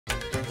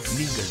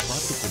நீங்கள்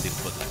பார்த்துக்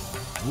கொண்டிருப்பது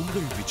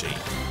உங்கள் விஜய்.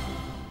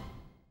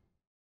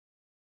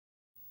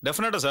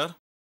 டெஃபினட்டா சார்.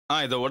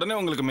 இதை உடனே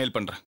உங்களுக்கு மெயில்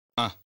பண்றேன்.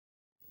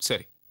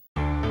 சரி.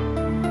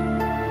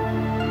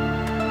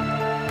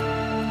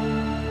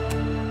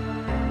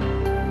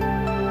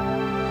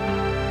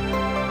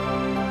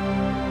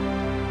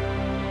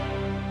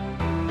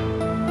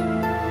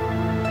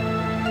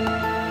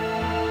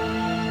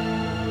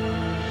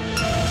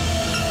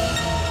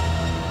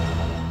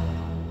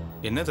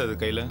 என்னது அது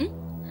கையில?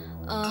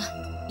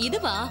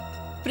 இதுவா?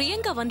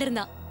 பிரியங்கா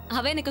வந்திருந்தா,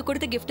 அவ எனக்கு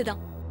கொடுத்த கிஃப்ட்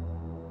தான்.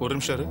 ஒரு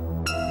நிமிஷம் இரு.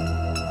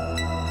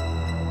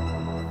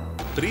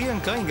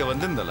 பிரியங்கா இங்க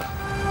வந்திருந்தாளா?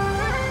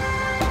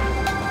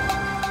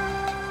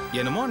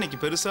 என்னமோ அன்னைக்கு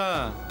பெருசா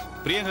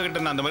பிரியங்கா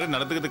கிட்ட நான் அந்த மாதிரி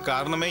நடந்துக்கிறதுக்கு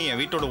காரணமே என்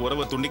வீட்டோட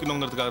உறவை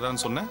துண்டிக்கணுங்கிறதுக்காக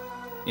தான் சொன்னேன்.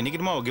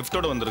 இன்னைக்குமா அவ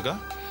கிஃப்டோட வந்திருக்கா?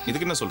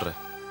 இதுக்கு என்ன சொல்ற?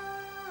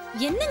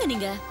 என்னங்க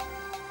நீங்க?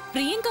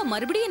 பிரியங்கா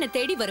மறுபடியும் என்ன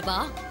தேடி வருவா,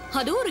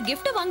 அதுவும் ஒரு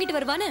கிஃப்ட் வாங்கிட்டு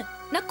வருவான்னு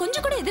நான்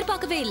கொஞ்சம் கூட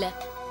எதிர்பார்க்கவே இல்ல.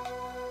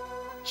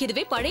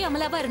 இதுவே பழைய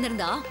அமலாவா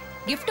இருந்திருந்தா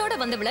கிஃப்டோட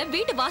வந்தவள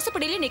வீட்டு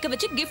வாசப்படியில நிக்க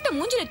வச்சு கிஃப்ட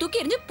மூஞ்சில தூக்கி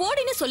எறிஞ்சு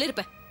போடின்னு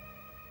சொல்லிருப்பேன்.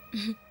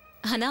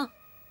 ஆனா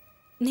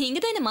நீங்க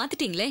தான் என்ன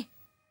மாத்திட்டீங்களே.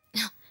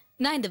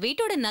 நான் இந்த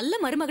வீட்டோட நல்ல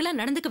மருமகளா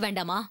நடந்துக்க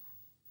வேண்டாமா?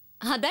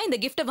 அதான் இந்த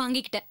கிஃப்ட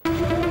வாங்கிக்கிட்டேன்.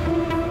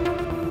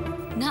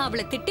 நான்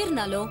அவளை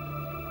திட்டிருந்தாலோ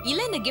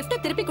இல்ல இந்த கிஃப்ட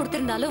திருப்பி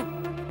கொடுத்திருந்தாலோ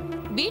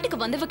வீட்டுக்கு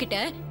வந்தவகிட்ட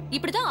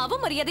இப்படிதான் அவ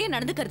மரியாதையா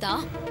நடந்துக்கிறதா,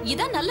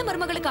 இதான் நல்ல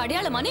மருமகளுக்கு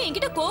அடையாளமான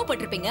என்கிட்ட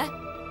கோவப்பட்டிருப்பீங்க.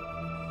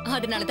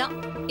 அதனாலதான்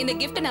இந்த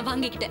கிஃப்ட நான்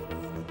வாங்கிக்கிட்டேன்.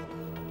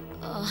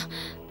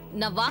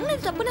 நான்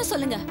வாங்கினது தப்புன்னு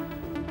சொல்லுங்க.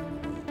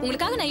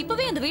 உங்களுக்காக நான்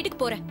இப்பவே அந்த வீட்டுக்கு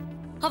போறேன்.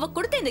 அவ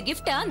கொடுத்த இந்த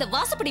கிஃப்ட அந்த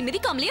வாசப்படி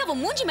மிதிக்காமலே அவ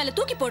மூஞ்சி மேல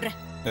தூக்கி போடுறேன்.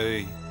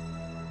 ஏய்,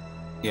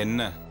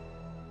 என்ன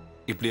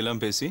இப்படி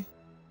எல்லாம் பேசி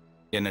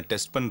என்ன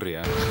டெஸ்ட்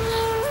பண்றியா?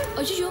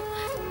 ஐயோ,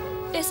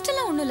 டெஸ்ட்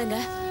எல்லாம் ஒண்ணும் இல்லைங்க.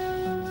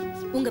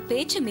 உங்க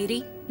பேச்ச மீறி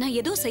நான்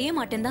எதுவும் செய்ய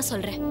மாட்டேன்னு தான்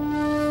சொல்றேன்.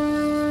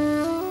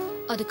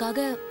 அதுக்காக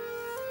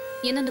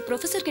என்ன அந்த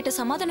ப்ரொஃபசர் கிட்ட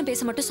சமாதானம்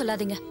பேச மட்டும்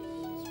சொல்லாதீங்க.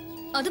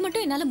 அது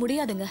மட்டும் என்னால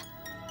முடியாதுங்க.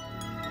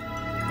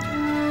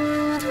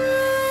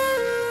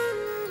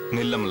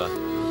 நில்லம்லா,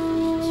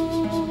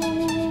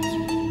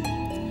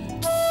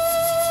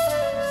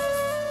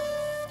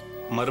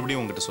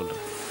 மறுபடியும் உங்ககிட்ட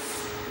சொல்றேன்.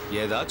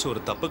 ஏதாச்சும்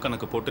ஒரு தப்பு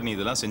கணக்கு போட்டு நீ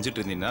இதெல்லாம் செஞ்சுட்டு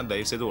இருந்தீங்கன்னா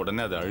தயவு செய்து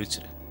உடனே அதை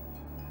அழிச்சிரு.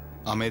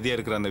 அமைதியா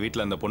இருக்கிற அந்த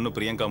வீட்டுல அந்த பொண்ணு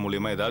பிரியங்கா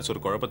மூலியமா ஏதாச்சும்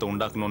ஒரு குழப்பத்தை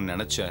உண்டாக்கணும்னு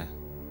நினைச்ச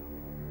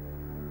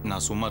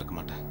நான் சும்மா இருக்க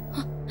மாட்டேன்.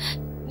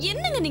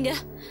 என்னங்க நீங்க?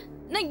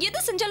 நான்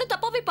எது செஞ்சாலும்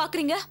தப்பாவே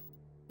பாக்குறீங்க.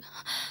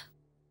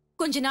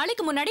 கொஞ்ச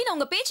நாளைக்கு முன்னாடி நான்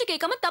உங்க பேச்சு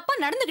கேட்காம தப்பா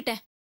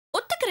நடந்துகிட்டேன்,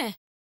 ஒத்துக்கிறேன்.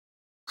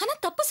 ஆனா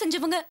தப்பு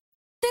செஞ்சவங்க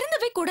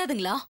திருந்தவே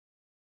கூடாதுங்களா?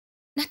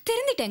 நான்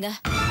திருந்திட்டேங்க.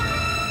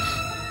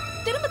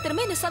 திரும்ப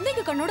திரும்ப இந்த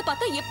சந்தேக கண்ணோட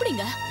பார்த்தா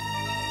எப்படிங்க?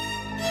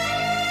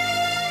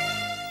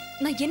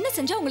 நான் என்ன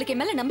செஞ்சா உங்களுக்கு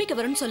என் மேல நம்பிக்கை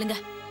வரும்னு சொல்லுங்க.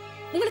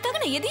 உங்களுக்காக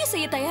நான் எதையும்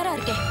செய்ய தயாரா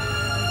இருக்கேன்.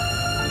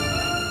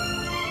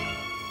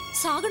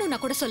 சாகணும்னா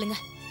கூட சொல்லுங்க,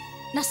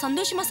 நான்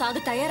சந்தோஷமா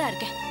சாக தயாரா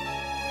இருக்கேன்.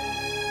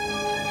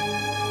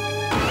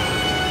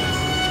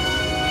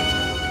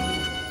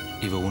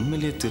 இவ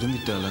உண்மையிலேயே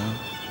திருந்திட்டாளா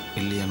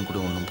இல்லையான்னு கூட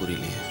ஒன்றும்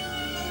புரியலையே.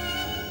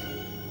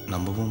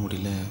 நம்பவும்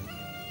முடியல,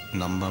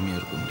 நம்பாமையும்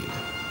இருக்க முடியல.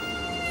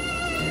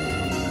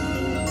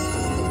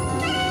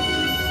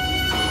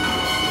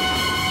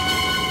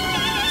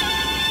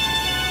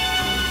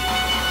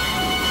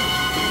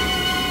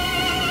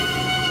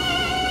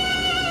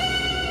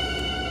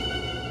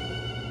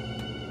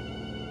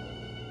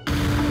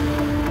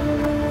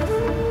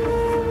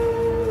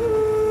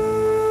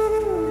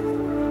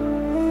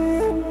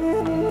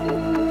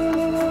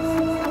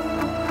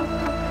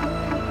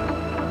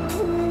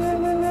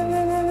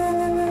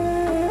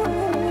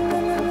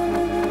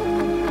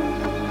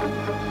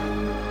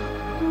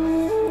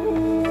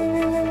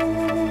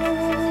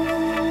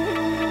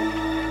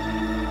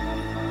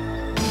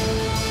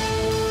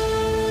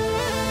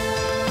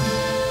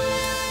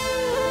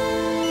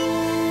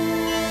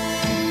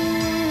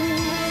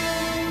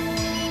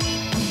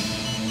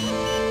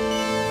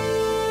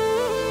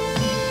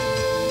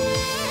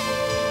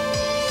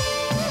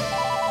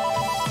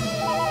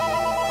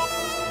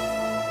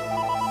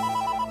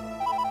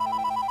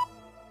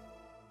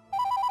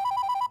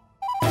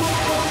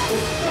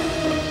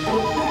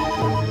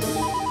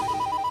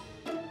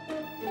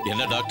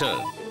 என்ன டாக்டர்,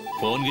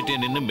 போன் கிட்டே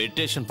நின்னு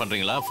மெடிடேஷன்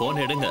பண்றீங்களா?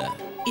 போன் எடுங்க.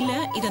 இல்ல,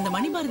 இது அந்த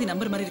மணிபாரதி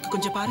நம்பர் மாதிரி இருக்கு,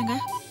 கொஞ்சம் பாருங்க.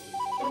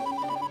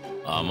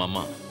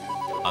 ஆமாமா,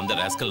 அந்த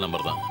ராஸ்கல்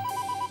நம்பர் தான்.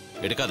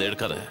 எடுக்காத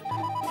எடுக்காத,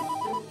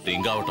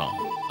 ரிங் ஆகட்டும்,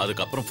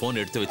 அதுக்கப்புறம்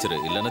போன் எடுத்து வச்சிரு,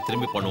 இல்லைன்னா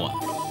திரும்பி பண்ணுவான்.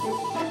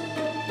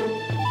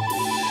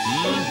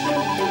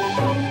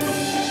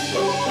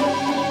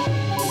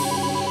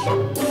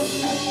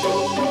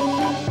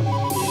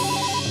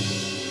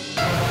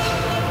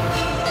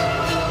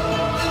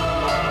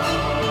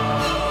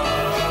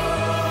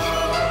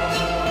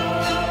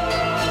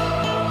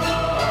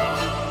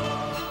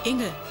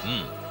 எங்க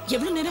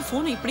எவ்வளவு நேரம்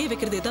போனை இப்படியே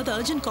வைக்கிறது? ஏதாவது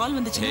அர்ஜென்ட் கால்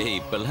வந்துச்சு? ஏய்,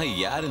 இப்பெல்லாம்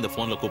யார் இந்த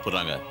போன்ல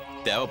கூப்பிடுறாங்க?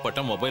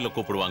 தேவைப்பட்ட மொபைல்ல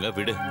கூப்பிடுவாங்க,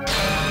 விடு.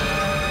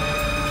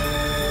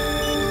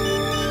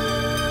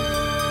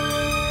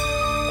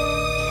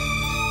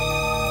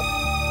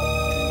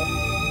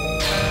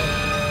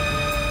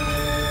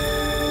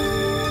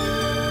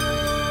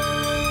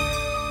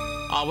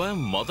 அவன்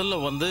முதல்ல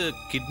வந்து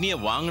கிட்னியை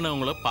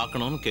வாங்கினவங்கள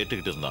பார்க்கணும்னு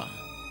கேட்டுக்கிட்டு இருந்தான்.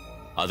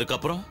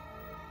 அதுக்கப்புறம்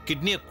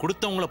கிட்னியை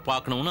கொடுத்தவங்கள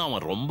பார்க்கணும்னு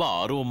அவன் ரொம்ப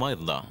ஆர்வமா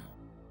இருந்தான்.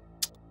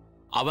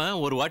 அவன்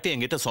ஒரு வாட்டி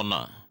என்கிட்ட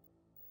சொன்னான்,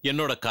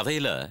 என்னோட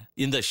கதையில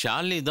இந்த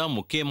ஷாலினி தான்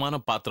முக்கியமான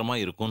பாத்திரமா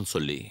இருக்கும்னு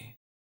சொல்லி.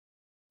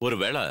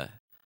 ஒருவேளை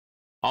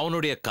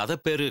அவனுடைய கதை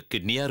பேரு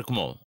கிட்னியா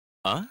இருக்குமோ?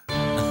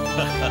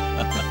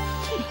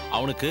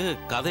 அவனுக்கு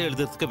கதை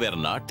எழுதுறதுக்கு வேற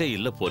நாட்டே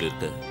இல்ல போல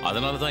இருக்கு.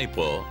 அதனாலதான்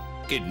இப்போ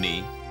கிட்னி,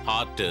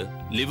 ஹார்ட்,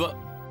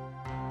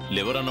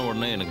 லிவரான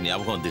உடனே எனக்கு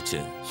ஞாபகம் வந்துச்சு,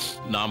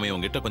 நாம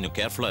இவங்கிட்ட கொஞ்சம்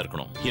கேர்ஃபுல்லா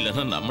இருக்கணும்,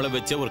 இல்லைன்னா நம்மளை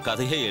வச்ச ஒரு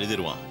கதையே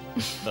எழுதிருவான்.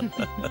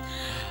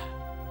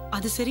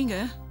 அது சரிங்க,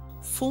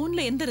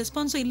 போன்ல எந்த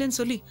ரெஸ்பான்ஸும் இல்லைன்னு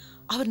சொல்லி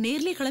அவர்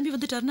நேர்லயே கிளம்பி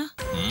வந்துட்டார்னா?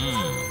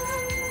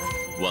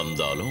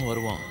 வந்தாலும்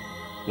வருவான்.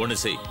 ஒண்ணு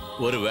செய்,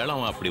 ஒருவேளை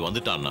அவன் அப்படி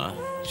வந்துட்டான்னா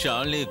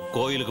ஷாலினி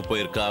கோயிலுக்கு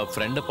போயிருக்கா,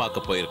 ஃப்ரெண்டை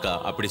பார்க்க போயிருக்கா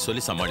அப்படி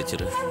சொல்லி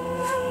சமாளிச்சிரு.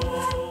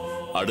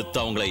 அடுத்து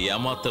அவங்கள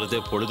ஏமாத்துறதே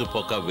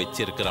பொழுதுபோக்கா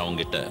வச்சிருக்கிற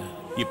அவங்க கிட்ட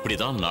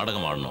இப்படிதான்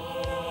நாடகம் ஆடணும்.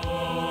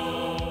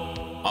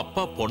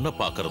 அப்பா பொண்ணை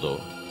பார்க்கறதோ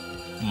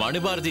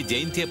மணிபாரதி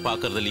ஜெயந்தியை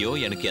பார்க்கறதுலயோ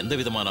எனக்கு எந்த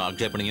விதமான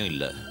ஆட்சேபனையும்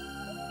இல்லை.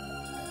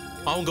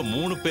 அவங்க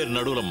 3 பேர்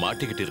நடுவுல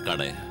மாட்டிக்கிட்டு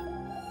இருக்கானே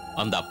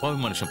அந்த அப்பாவி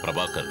மனுஷன்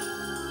பிரபாகர்,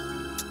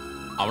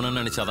 அவனை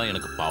நினைச்சாதான்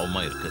எனக்கு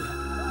பாவமா இருக்கு.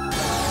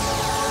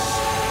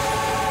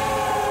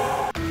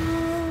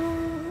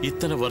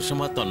 இத்தனை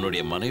வருஷமா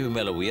தன்னுடைய மனைவி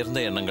மேல உயர்ந்த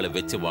எண்ணங்களை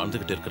வச்சு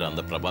வாழ்ந்துகிட்டு இருக்கிற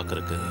அந்த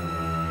பிரபாகருக்கு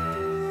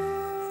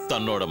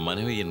தன்னோட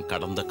மனைவியின்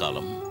கடந்த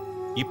காலம்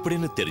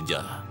இப்படின்னு தெரிஞ்சா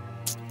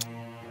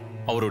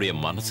அவருடைய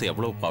மனசு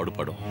எவ்வளவு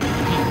பாடுபடும்.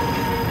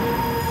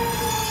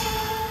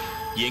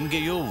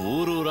 எங்கேயோ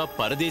ஊரூரா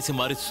பரதேசி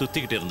மாதிரி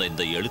சுத்திக்கிட்டு இருந்த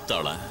இந்த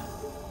எழுத்தாளன்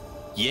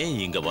ஏன்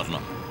இங்க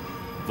வரணும்?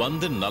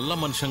 வந்து நல்ல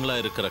மனுஷங்களா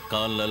இருக்கிற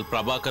கர்னல்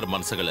பிரபாகர்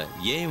மனசுகளை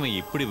ஏன் இவன்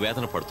இப்படி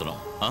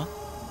வேதனைப்படுத்தணும்?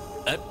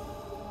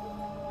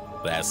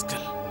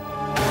 ராஸ்கல்.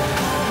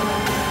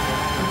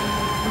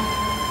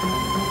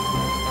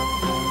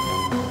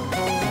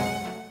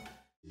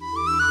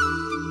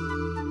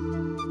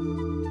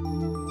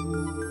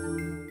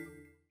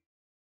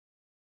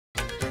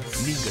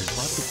 நீங்கள்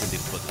பார்த்துக்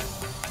கொண்டிருப்பது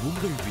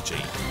உங்கள்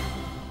விஜய்.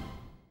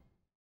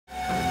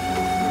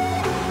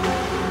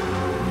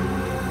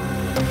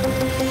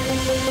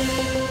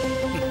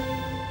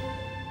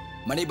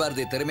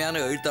 மணிபாரதி திறமையான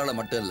எழுத்தாளர்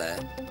மட்டும் இல்ல,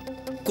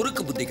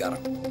 குறுக்கு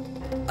புத்திக்காரன்.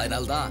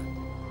 அதனால்தான்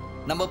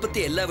நம்ம பத்தி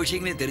எல்லா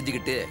விஷயங்களையும்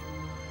தெரிஞ்சுக்கிட்டு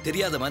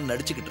தெரியாத மாதிரி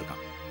நடிச்சுக்கிட்டு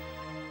இருக்கான்.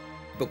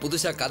 இப்ப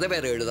புதுசா கதை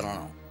வேற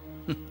எழுதுறானோ,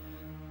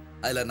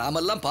 அதுல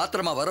நாமெல்லாம்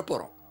பாத்திரமா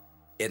வரப்போறோம்.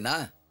 ஏன்னா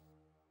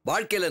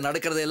வாழ்க்கையில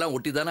நடக்கிறதையெல்லாம்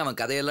ஒட்டி தானே அவன்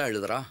கதையெல்லாம்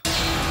எழுதுறான்.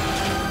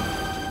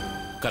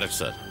 Correct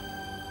sir.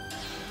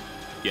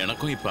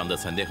 எனக்கும் இப்ப அந்த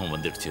சந்தேகம்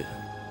வந்துடுச்சு.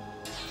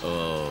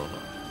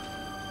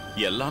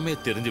 எல்லாமே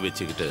தெரிஞ்சு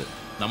வச்சுக்கிட்டு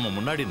நம்ம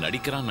முன்னாடி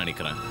நடிக்கிறான்னு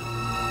நினைக்கிறேன்.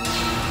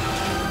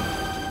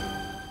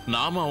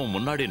 நாம அவன்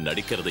முன்னாடி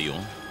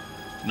நடிக்கிறதையும்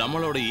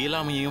நம்மளோட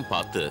இயலாமையையும்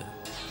பார்த்து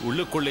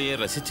உள்ளுக்குள்ளேயே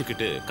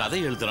ரசிச்சுக்கிட்டு கதை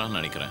எழுதுறான்னு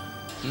நினைக்கிறேன்.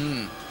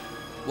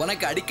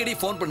 உனக்கு அடிக்கடி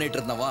போன் பண்ணிட்டு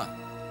இருந்தவா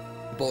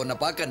இப்போ உன்னை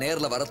பார்க்க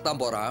நேர்ல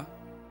வரத்தான் போறான்.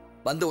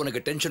 வந்து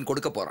உனக்கு டென்ஷன்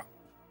கொடுக்க போறான்.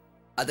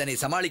 அதை நீ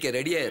சமாளிக்க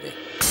ரெடியா இரு.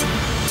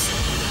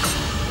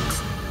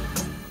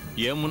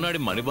 என் முன்னாடி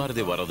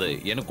மணிபாரதி வர்றது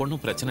எனக்கு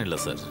ஒன்றும் பிரச்சனை இல்லை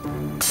சார்.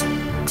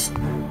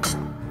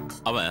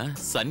 அவன்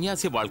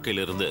சன்னியாசி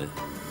வாழ்க்கையிலிருந்து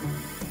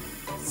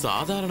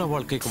சாதாரண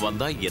வாழ்க்கைக்கு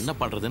வந்தா என்ன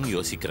பண்றதுன்னு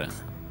யோசிக்கிறேன்.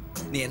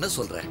 நீ என்ன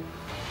சொல்ற?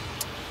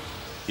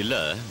 இல்ல,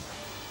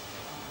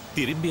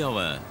 திரும்பி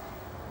அவன்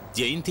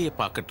ஜெயந்தியை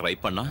பார்க்க ட்ரை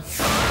பண்ணா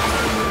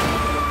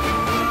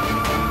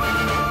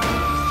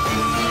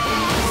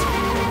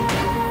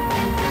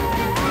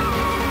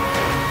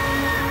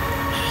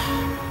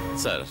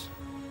சார்,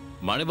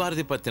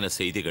 மணிபாரதி பத்தின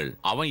செய்திகள்,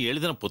 அவன்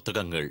எழுதின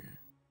புத்தகங்கள்,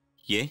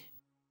 ஏன்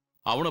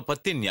அவனை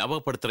பத்தி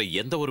ஞாபகப்படுத்துற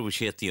எந்த ஒரு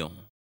விஷயத்தையும்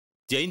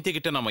ஜெயந்தி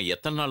கிட்ட நம்ம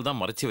எத்தனை நாள் தான்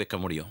மறைச்சு வைக்க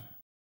முடியும்?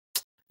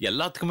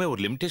 எல்லாத்துக்குமே ஒரு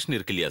லிமிடேஷன்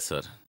இருக்கு இல்லையா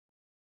சார்?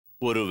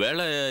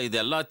 ஒருவேளை இது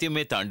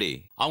எல்லாத்தையுமே தாண்டி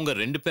அவங்க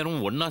 2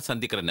 பேரும் ஒன்னா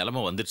சந்திக்கிற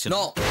நிலைமை வந்துருச்சு.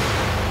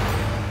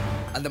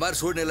 அந்த மாதிரி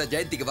சூழ்நிலை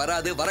ஜெயந்திக்கு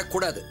வராது,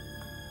 வரக்கூடாது.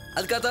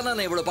 அதுக்காக தான்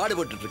நான் இவ்வளவு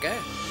பாடுபட்டு இருக்கேன்.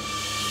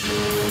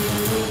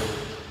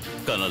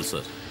 கர்னல்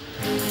சார்,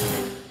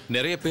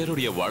 நிறைய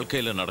பேருடைய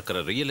வாழ்க்கையில நடக்கிற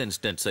ரியல்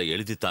இன்சிடென்ட்ஸை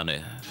எழுதித்தானே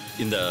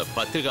இந்த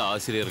பத்திரிகை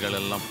ஆசிரியர்கள்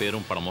எல்லாம்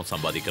பேரும் பணமும்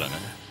சம்பாதிக்கிறாங்க.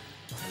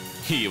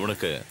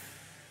 இவனுக்கு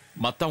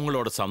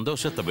மற்றவங்களோட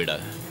சந்தோஷத்தை விட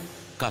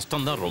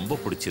கஷ்டம்தான் ரொம்ப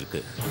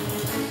பிடிச்சிருக்கு.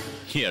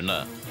 ஏன்னா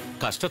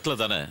கஷ்டத்துல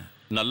தானே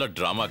நல்ல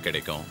டிராமா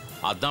கிடைக்கும்,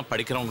 அதான்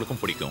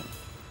படிக்கிறவங்களுக்கும் பிடிக்கும்.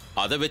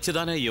 அதை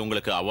வச்சுதானே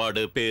இவங்களுக்கு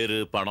அவார்டு, பேரு,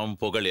 பணம்,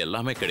 புகழ்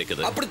எல்லாமே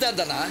கிடைக்குது. அப்படித்தான்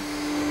தானா?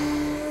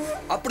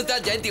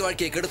 அப்படித்தான் ஜெயந்தி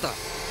வாழ்க்கையை கெடுத்தான்.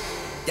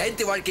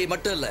 ஜெயந்தி வாழ்க்கையை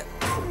மட்டும் இல்ல,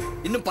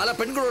 இன்னும் பல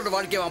பெண்களோட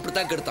வாழ்க்கையை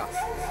அப்படித்தான் கெடுத்தான்.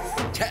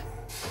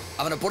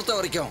 அவனை பொறுத்த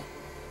வரைக்கும்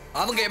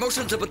அவங்க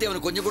எமோஷன்ஸை பத்தி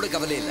அவனுக்கு கொஞ்சம் கூட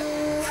கவலை இல்லை.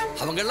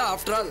 அவங்க எல்லாம்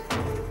ஆஃப்டர் ஆல்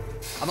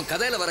அவன்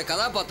கதையில வர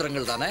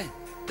கதாபாத்திரங்கள் தானே.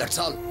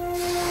 That's all.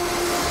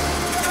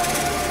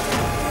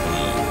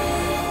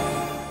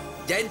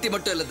 ஜெயந்தி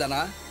மட்டும் இல்ல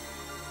தானா,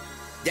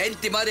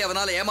 ஜெயந்தி மாதிரி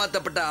அவனால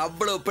ஏமாத்தப்பட்ட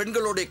அவ்வளவு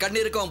பெண்களுடைய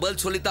கண்ணீருக்கு அவன்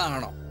பதில் சொல்லித்தான்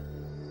ஆகணும்.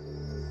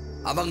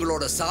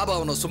 அவங்களோட சாபம்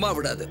அவனை சும்மா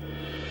விடாது.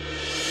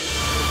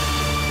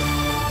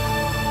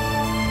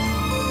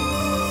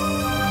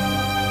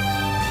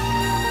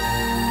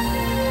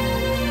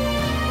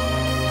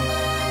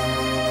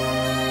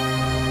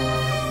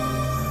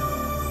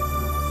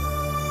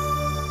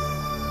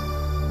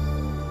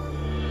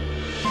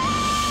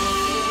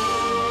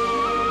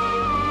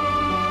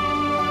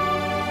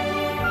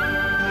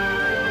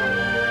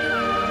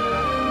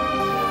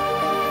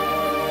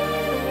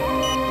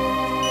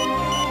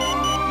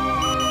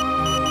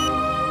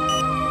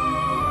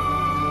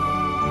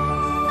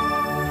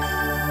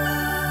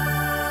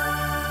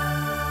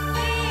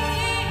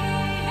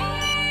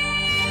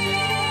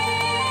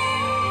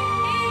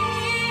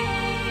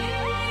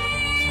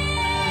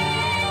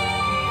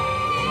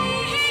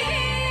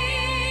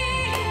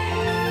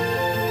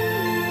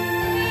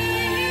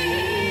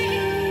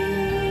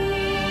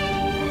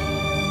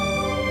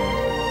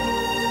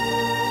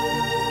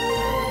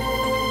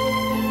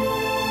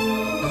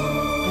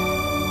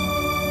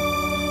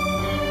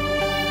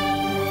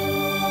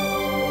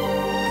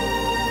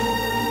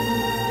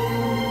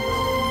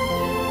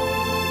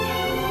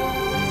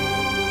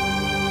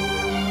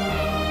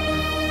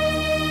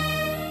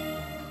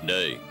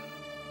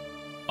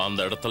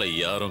 அந்த இடத்துல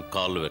யாரும்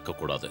கால் வைக்க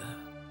கூடாது.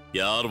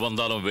 யார்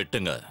வந்தாலும்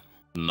வெட்டுங்க,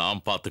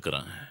 நான்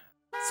பாத்துக்கிறேன்.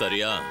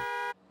 சரியா?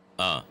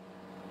 ஆ.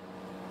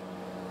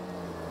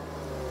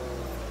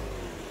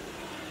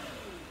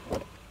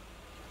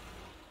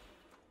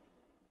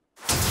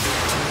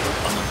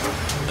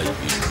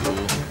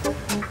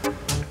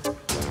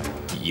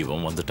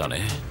 இவன்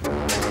வந்துட்டானே.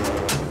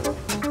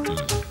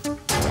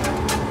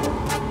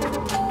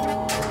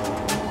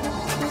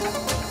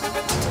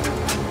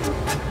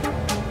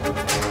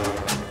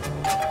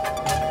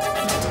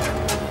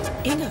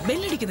 ஏங்க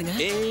பெல் அடிக்குதுங்க.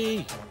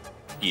 ஏய்,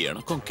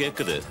 எனக்கும்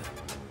கேக்குது.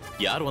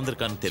 யார்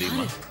வந்திருக்கான்னு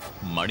தெரியுமா?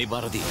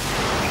 மணிபாரதி.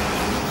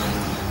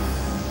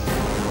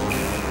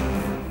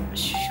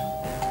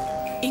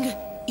 ஏங்க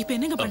இப்ப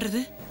என்னங்க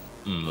பண்றது?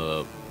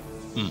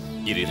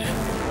 இரு.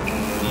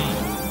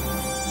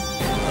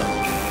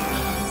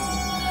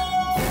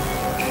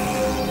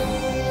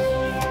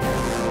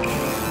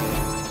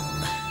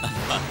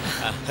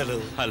 Hello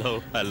hello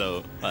hello.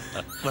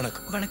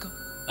 வணக்கம். வணக்கம்.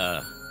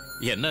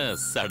 என்ன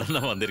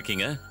சடனா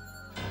வந்திருக்கீங்க?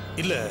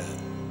 இல்ல,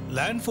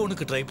 லேண்ட்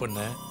போனுக்கு ட்ரை பண்ண,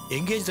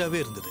 எங்கேஜாவே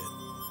இருந்தது.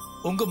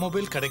 உங்க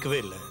மொபைல் கிடைக்கவே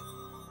இல்லை.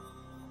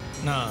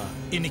 நான்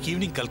இன்னைக்கு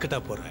ஈவினிங் கல்கட்டா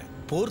போறேன்.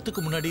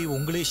 போறதுக்கு முன்னாடி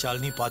உங்களே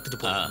ஷாலினி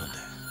பார்த்துட்டு போறேன்.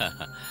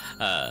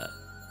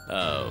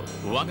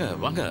 வாங்க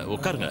வாங்க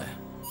உட்காருங்க.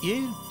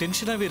 ஏன்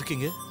டென்ஷனாவே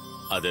இருக்கீங்க?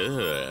 அது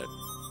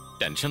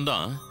டென்ஷன்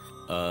தான்.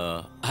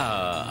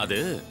 அது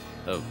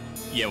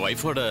என்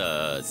ஒய்ஃபோட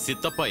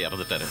சித்தப்பா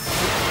இறந்துட்டாரு.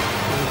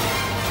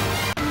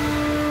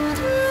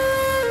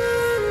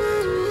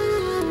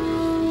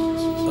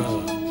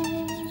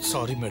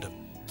 Sorry madam,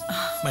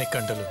 my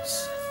condolence.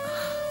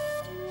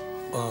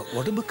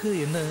 உடம்புக்கு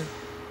என்ன?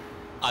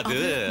 அது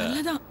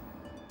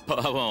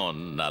பாவம்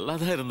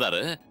நல்லாதான்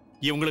இருந்தாரு.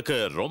 இவங்களுக்கு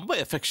ரொம்ப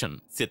எஃபெக்ஷன்.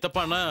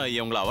 சித்தப்பானா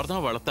இவங்களை அவர்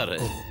தான் வளர்த்தாரு.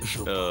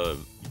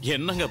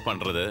 என்னங்க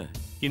பண்றது,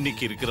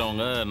 இன்னைக்கு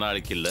இருக்கிறவங்க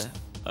நாளைக்கு இல்ல.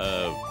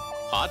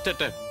 Heart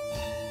attack.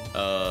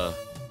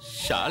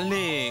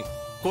 ஷாலினி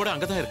கூட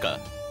அங்கதான் இருக்கா.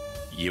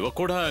 இவ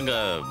கூட அங்க,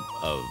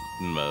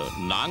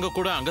 நாங்க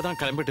கூட அங்கதான்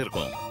கிளம்பிட்டு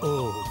இருக்கோம். ஓ,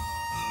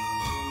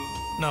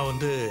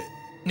 நான்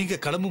நீங்க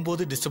கிளம்பும்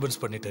போது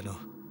டிஸ்டர்பன்ஸ் பண்ணிட்டேனோ?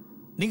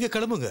 நீங்க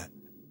கிளம்புங்க,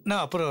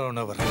 நான் அப்புறம்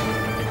நான் வரேன்.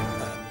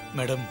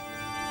 மேடம்,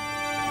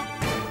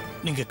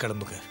 நீங்க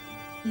கிளம்புங்க.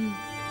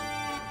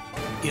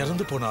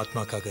 இறந்து போன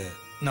ஆத்மாக்காக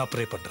நான்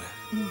ப்ரே பண்றேன்.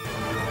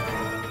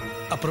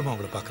 அப்புறமா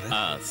உங்களை பார்க்கறேன்.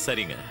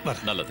 சரிங்க,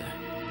 நல்லது.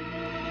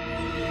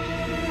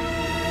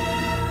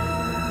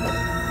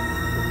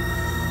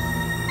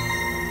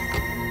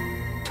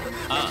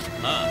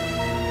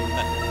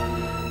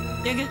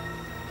 ஏங்க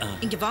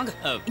இங்க வாங்க,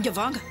 இங்க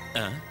வாங்க.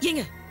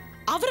 ஏங்க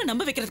அவரை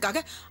நம்ப வைக்கிறதுக்காக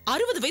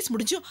 60 வயசு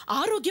முடிஞ்சும்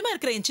ஆரோக்கியமா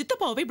இருக்கிற என்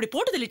சித்தப்பாவை இப்படி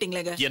போட்டு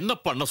தள்ளிட்டீங்களேங்க. என்ன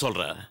பண்ண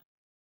சொல்ற?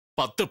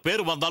 10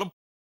 பேர் வந்தாலும்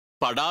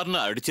படார்னு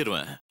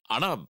அடிச்சிருவேன்.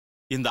 ஆனா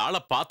இந்த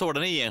ஆளை பார்த்த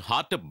உடனே என்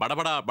ஹார்ட்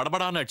படபடா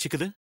படபடான்னு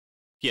அடிச்சுக்குது.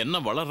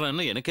 என்ன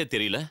வளர்றேன்னு எனக்கே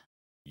தெரியல.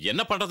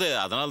 என்ன பண்றது?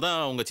 அதனால்தான்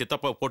உங்க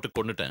சித்தப்பா போட்டு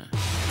கொண்டுட்டேன்.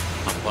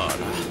 அப்பா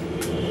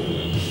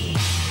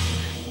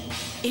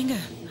ஏங்க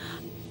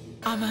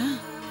அவன்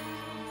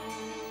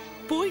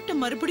போயிட்டு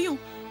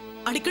மறுபடியும்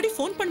அடிக்கடி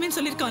போன் பண்ணுவேன்னு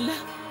சொல்லிருக்கான்ல.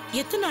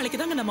 எத்தனை நாளைக்கு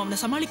தாங்க நம்ம அவனை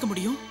சமாளிக்க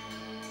முடியும்?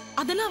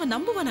 அதெல்லாம் அவன்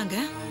நம்புவானாங்க?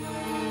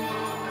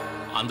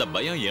 அந்த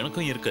பயம்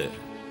எனக்கும் இருக்கு.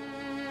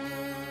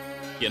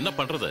 என்ன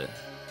பண்றது?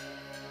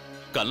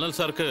 கர்னல்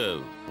சாருக்கு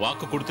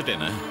வாக்கு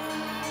கொடுத்துட்டேனே,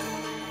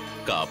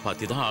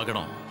 காப்பாத்தி தான்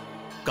ஆகணும்,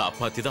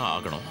 காப்பாத்தி தான்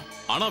ஆகணும்.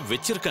 ஆனா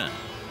வச்சிருக்கேன்,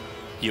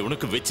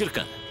 இவனுக்கு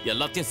வச்சிருக்கேன்.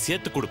 எல்லாத்தையும்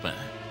சேர்த்து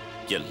கொடுப்பேன்,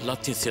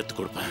 எல்லாத்தையும் சேர்த்து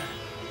கொடுப்பேன்.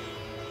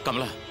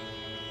 கமலா,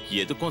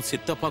 எதுக்கும்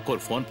சித்தப்பாக்கு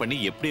ஒரு போன் பண்ணி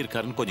எப்படி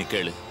இருக்காருன்னு கொஞ்சம்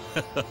கேளு.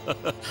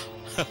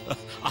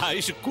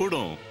 ஆயுஷ்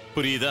கூடும்,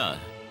 புரியுதா?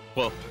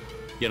 போ,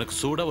 எனக்கு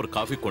சூடா ஒரு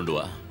காஃபி கொண்டு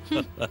வா.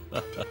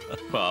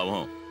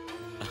 பாவம்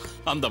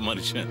அந்த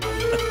மனுஷன்.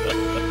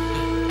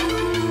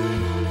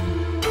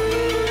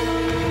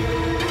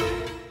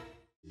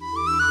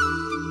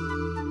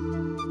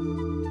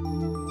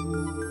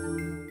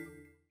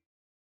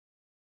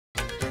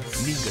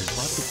 நீங்கள்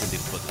பார்த்துக்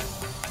கொண்டிருப்பது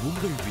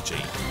உங்கள்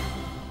விஜய்.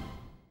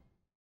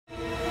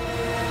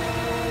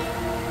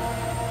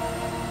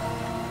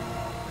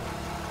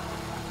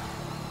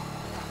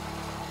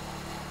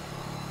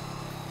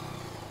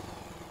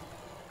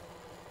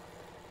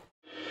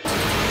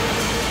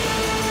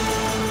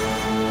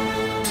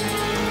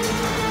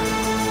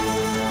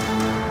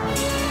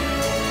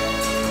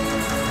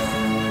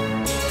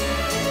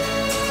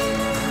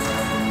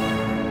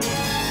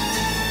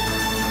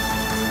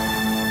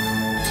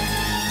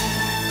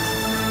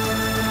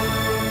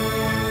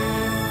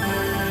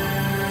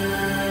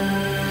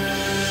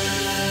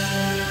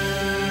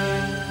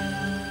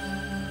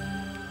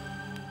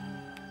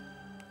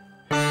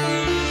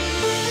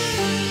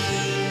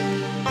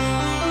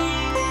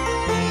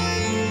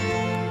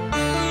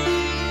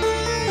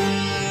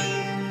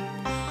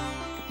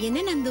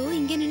 என்ன நந்து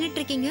இங்க நின்னுட்டு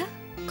இருக்கீங்க?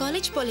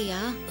 காலேஜ் போலியா?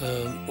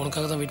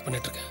 உனக்காக தான் வெயிட்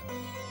பண்ணிட்டு இருக்கேன்.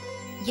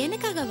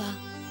 எனக்காகவா?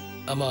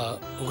 ஆமா,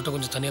 உங்ககிட்ட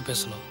கொஞ்சம் தனியா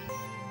பேசணும்.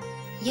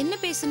 என்ன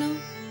பேசணும்?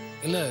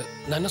 இல்ல,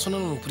 நான் என்ன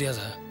சொன்னாலும் உனக்கு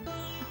புரியாதா?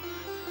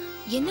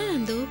 என்ன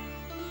நந்து,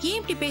 ஏன்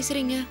இப்படி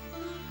பேசுறீங்க?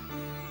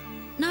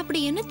 நான் அப்படி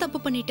என்ன தப்பு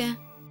பண்ணிட்டேன்?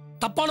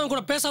 தப்பானவங்க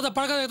கூட பேசாத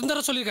பழக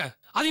இருந்தார சொல்லியிருக்கேன்.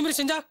 அதே மாதிரி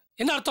செஞ்சா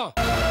என்ன அர்த்தம்?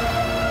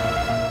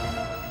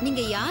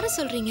 நீங்க யார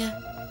சொல்றீங்க?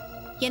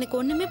 எனக்கு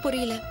ஒண்ணுமே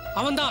புரியல.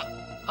 அவன்தான்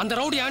அந்த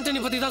ரவுடி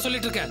ஆண்டனி பத்தி தான்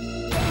சொல்லிட்டு இருக்கேன்.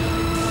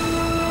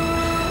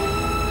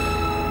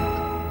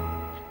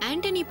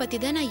 ஆண்டனி பத்தி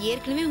தான் நான்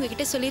ஏற்கனவே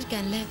உங்ககிட்ட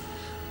சொல்லியிருக்கேன்ல.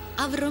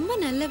 அவர் ரொம்ப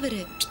நல்லவர்.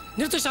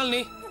 நிறுத்து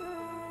ஷாலினி.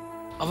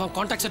 அவன்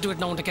கான்டாக்ட்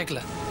சர்டிஃபிகேட் நான் உன்கிட்ட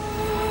கேட்கல.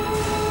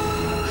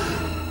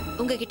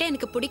 உங்ககிட்ட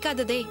எனக்கு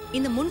பிடிக்காததே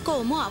இந்த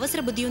முன்கோவமும்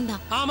அவசர புத்தியும்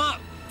தான். ஆமா,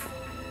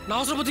 நான்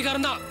அவசர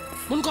புத்திக்காரன் தான்,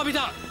 முன்கோபி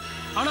தான்.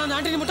 ஆனா அந்த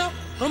ஆண்டனி மட்டும்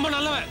ரொம்ப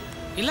நல்லவன்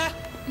இல்ல?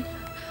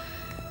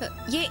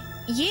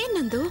 ஏன்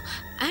நந்து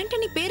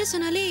ஆண்டனி பேரு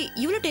சொன்னாலே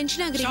இவ்வளவு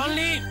டென்ஷன் ஆகுறீங்க?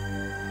 ஷாலினி,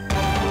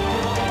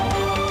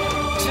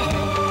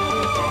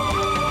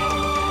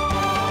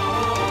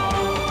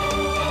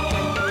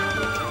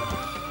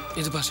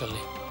 இதுப்பா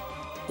ஷாலினி,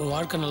 உன்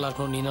வாழ்க்கை நல்லா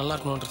இருக்கணும், நீ நல்லா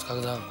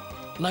இருக்கணும்ன்றதுக்காக தான்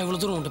நான்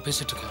இவ்வளவு தூரம் உன்கிட்ட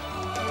பேசிட்டு இருக்கேன்.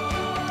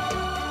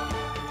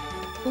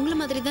 உங்களை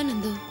மாதிரி தான்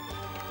நந்து,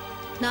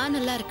 நான்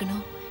நல்லா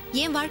இருக்கணும்,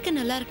 என் வாழ்க்கை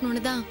நல்லா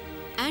இருக்கணும்னு தான்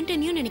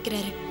ஆண்டனியும்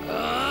நினைக்கிறாரு.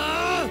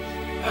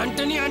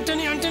 ஆண்டனி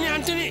ஆண்டனி ஆண்டனி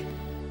ஆண்டனி,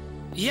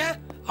 ஏன்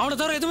அவனை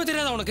தவிர எதுவுமே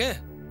தெரியாதா உனக்கு?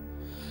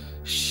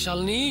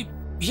 ஷாலினி,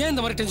 ஏன்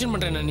இந்த மாதிரி டென்ஷன்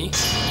பண்றேன் நீ?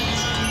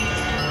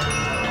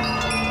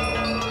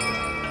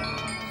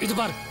 இது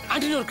பார்,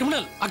 ஆண்டனி ஒரு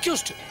கிரிமினல்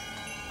அக்யூஸ்ட்.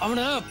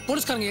 அவனை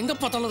போலீஸ்காரங்க எங்க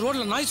பார்த்தாலும்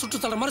ரோட்ல நாய்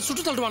சுட்டு தள்ளுற மாதிரி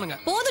சுட்டு தள்ளுவானுங்க.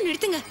 போதும்,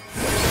 நிறுத்துங்க.